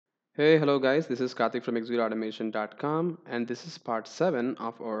Hey, hello guys, this is Karthik from executeautomation.com and this is part 7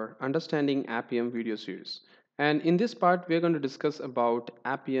 of our Understanding Appium video series. And in this part, we're going to discuss about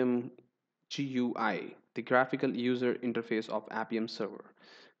Appium GUI, the graphical user interface of Appium Server.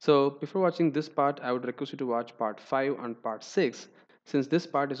 So before watching this part, I would request you to watch part 5 and part 6 since this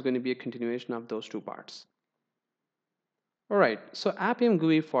part is going to be a continuation of those two parts. Alright, so Appium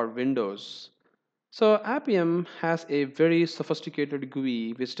GUI for Windows. So Appium has a very sophisticated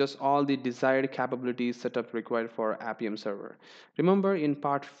GUI which does all the desired capabilities setup required for Appium server. Remember in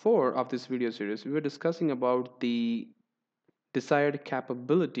part 4 of this video series, we were discussing about the desired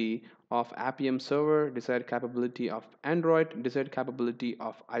capability of Appium server, desired capability of Android, desired capability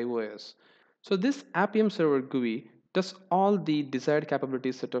of iOS. So this Appium server GUI does all the desired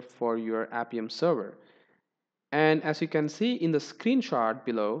capabilities setup for your Appium server. And as you can see in the screenshot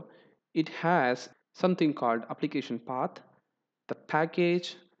below, it has something called application path, the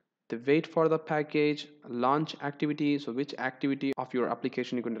package, the wait for the package, launch activity, so which activity of your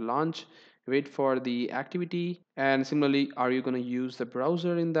application you're going to launch, wait for the activity, and similarly, are you going to use the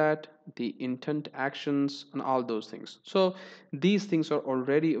browser in that, the intent actions, and all those things. So these things are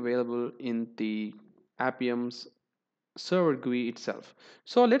already available in the Appium's server GUI itself.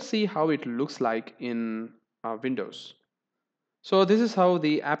 So let's see how it looks like in Windows. So this is how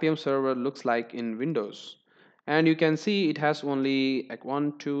the Appium server looks like in Windows. And you can see it has only like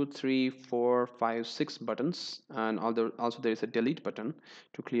 1, 2, 3, 4, 5, 6 buttons. And also there is a delete button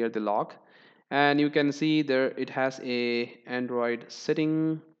to clear the log. And you can see there it has a Android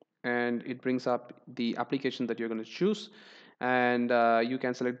setting and it brings up the application that you're going to choose. And you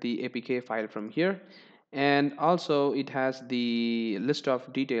can select the APK file from here. And also it has the list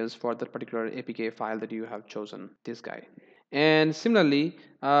of details for that particular APK file that you have chosen, this guy. And similarly,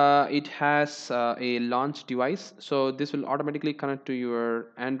 it has a launch device, so this will automatically connect to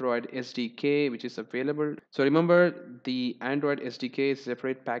your Android SDK which is available. So remember, the Android SDK is a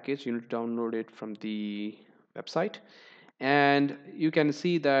separate package. You need to download it from the website, and you can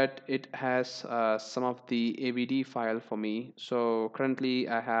see that it has some of the AVD file for me. So currently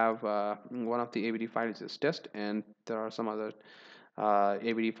I have one of the AVD files is test, and there are some other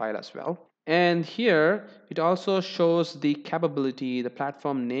AVD file as well. And here it also shows the capability, the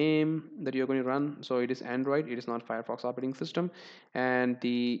platform name that you're going to run. So it is Android, it is not Firefox operating system. And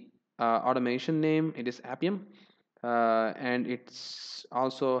the automation name, it is Appium. And it's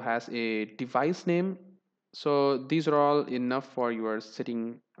also has a device name. So these are all enough for your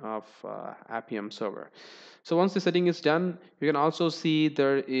setting of Appium server. So once the setting is done, you can also see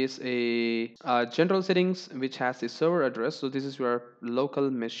there is a general settings which has a server address. So this is your local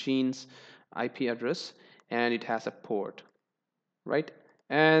machine's IP address, and it has a port, right?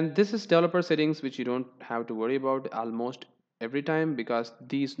 And this is developer settings which you don't have to worry about almost every time because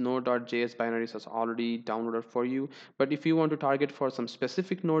these node.js binaries are already downloaded for you. But if you want to target for some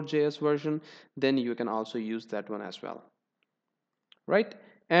specific node.js version, then you can also use that one as well, right?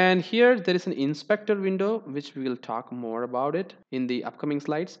 And here there is an inspector window which we will talk more about it in the upcoming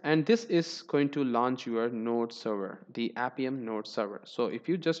slides. And this is going to launch your node server, the Appium node server. So if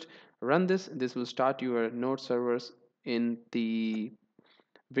you just run this, this will start your node servers in the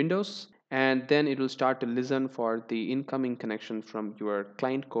Windows, and then it will start to listen for the incoming connection from your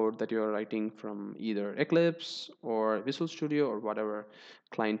client code that you're writing from either Eclipse or Visual Studio or whatever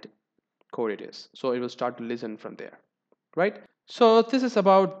client code it is. So it will start to listen from there, right? So this is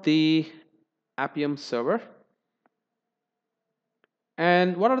about the Appium server.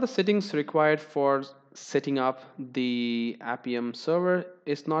 And what are the settings required for setting up the Appium server?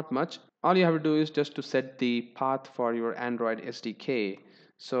 Is not much. All you have to do is just to set the path for your Android SDK.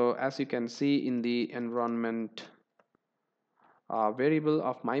 So as you can see in the environment variable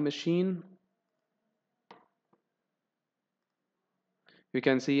of my machine, you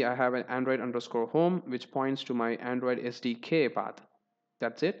can see I have an Android underscore home which points to my Android SDK path.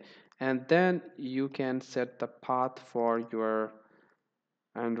 That's it. And then you can set the path for your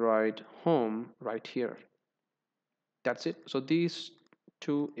Android home right here. That's it. So these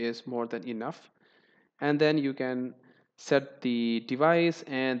two is more than enough. And then you can set the device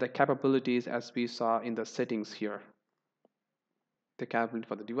and the capabilities as we saw in the settings here. The capability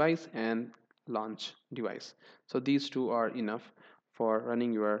for the device and launch device. So these two are enough for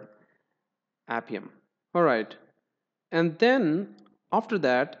running your Appium. All right. And then after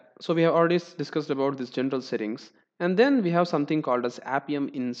that, so we have already discussed about these general settings. And then we have something called as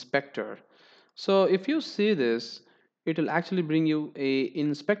Appium Inspector. So if you see this, it will actually bring you a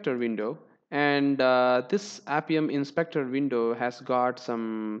inspector window, And this Appium inspector window has got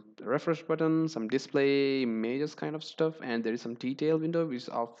some refresh button, some display images kind of stuff, and there is some detail window which is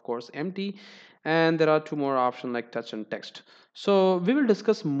of course empty, and there are two more options like touch and text. So we will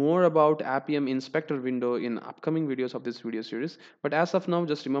discuss more about Appium inspector window in upcoming videos of this video series, but as of now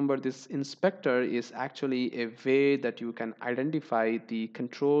just remember this inspector is actually a way that you can identify the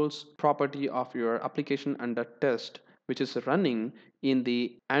controls property of your application under test which is running in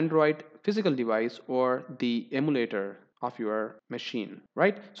the Android physical device or the emulator of your machine,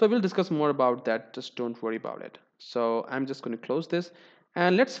 right? So we'll discuss more about that. Just don't worry about it. So I'm just going to close this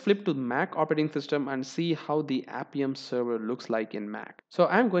and let's flip to Mac operating system and see how the Appium server looks like in Mac. So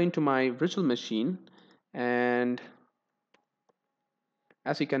I'm going to my virtual machine, and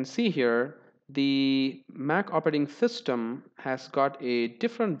as you can see here, the Mac operating system has got a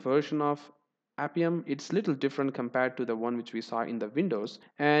different version of Appium. It's little different compared to the one which we saw in the Windows.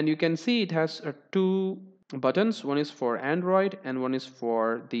 And you can see it has two buttons. One is for Android and one is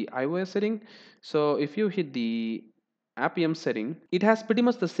for the iOS setting. So if you hit the Appium setting, it has pretty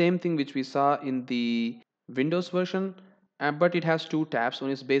much the same thing which we saw in the Windows version, but it has two tabs. One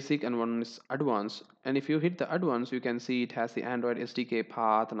is basic and one is advanced. And if you hit the advanced, you can see it has the Android SDK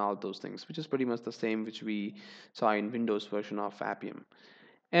path and all those things, which is pretty much the same which we saw in Windows version of Appium.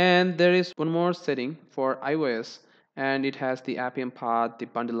 And there is one more setting for iOS, and it has the Appium path, the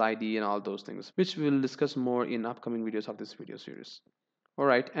bundle ID, and all those things, which we will discuss more in upcoming videos of this video series. All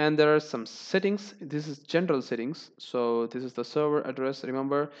right, and there are some settings. This is general settings. So this is the server address.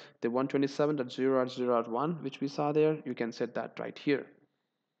 Remember the 127.0.0.1, which we saw there. You can set that right here,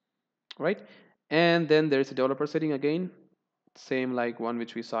 right? And then there is a developer setting again, same like one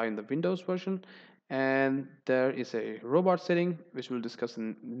which we saw in the Windows version. And there is a robot setting, which we'll discuss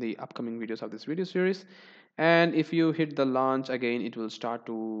in the upcoming videos of this video series. And if you hit the launch again, it will start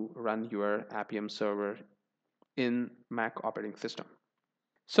to run your Appium server in Mac operating system.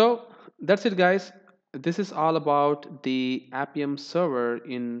 So that's it, guys. This is all about the Appium server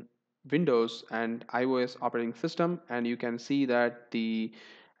in Windows and iOS operating system. And you can see that the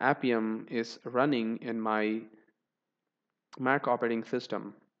Appium is running in my Mac operating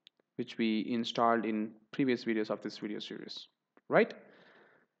system, which we installed in previous videos of this video series, right?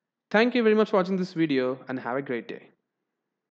 Thank you very much for watching this video and have a great day.